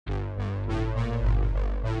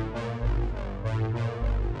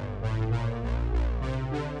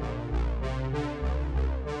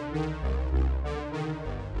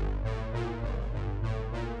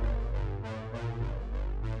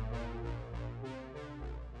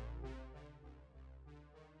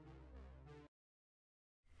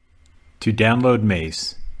To download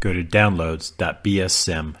MACE, go to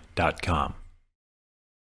downloads.bssim.com.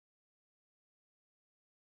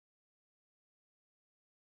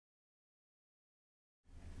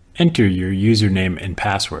 Enter your username and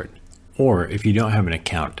password, or if you don't have an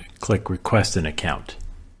account, click Request an Account.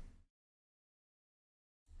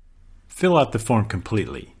 Fill out the form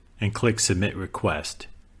completely and click Submit Request.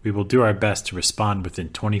 We will do our best to respond within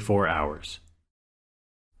 24 hours.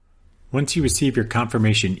 Once you receive your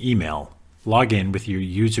confirmation email, log in with your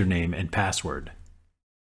username and password.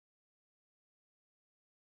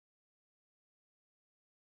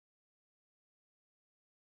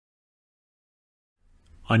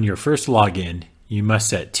 On your first login, you must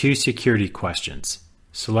set 2 security questions.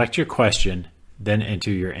 Select your question, then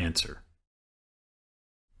enter your answer.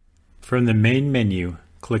 From the main menu,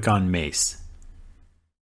 click on MACE.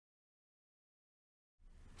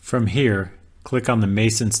 From here, click on the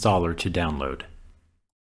MACE installer to download.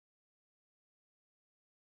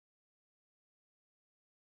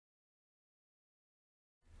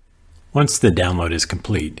 Once the download is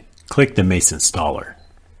complete, click the MACE installer.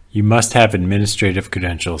 You must have administrative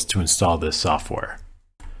credentials to install this software.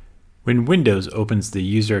 When Windows opens the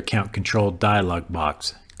User Account Control dialog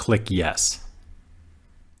box, click Yes.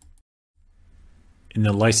 In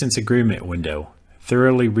the License Agreement window,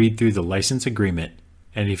 thoroughly read through the license agreement,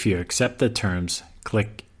 and if you accept the terms,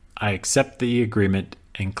 click I accept the agreement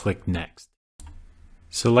and click Next.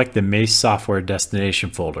 Select the MACE software destination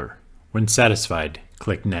folder. When satisfied,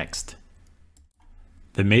 click Next.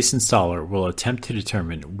 The MACE installer will attempt to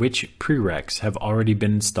determine which prereqs have already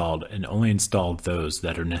been installed and only install those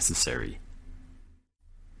that are necessary.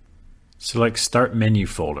 Select Start Menu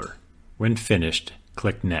folder. When finished,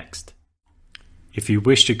 click Next. If you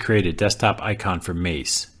wish to create a desktop icon for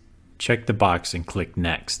MACE, check the box and click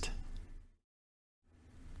Next.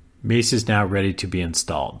 MACE is now ready to be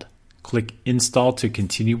installed. Click Install to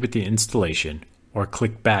continue with the installation, or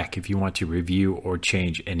click Back if you want to review or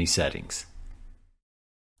change any settings.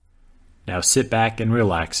 Now sit back and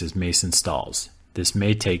relax as MACE installs. This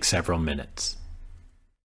may take several minutes.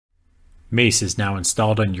 MACE is now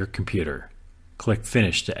installed on your computer. Click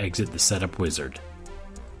Finish to exit the setup wizard.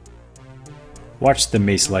 Watch the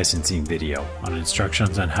MACE licensing video on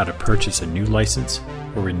instructions on how to purchase a new license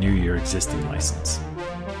or renew your existing license.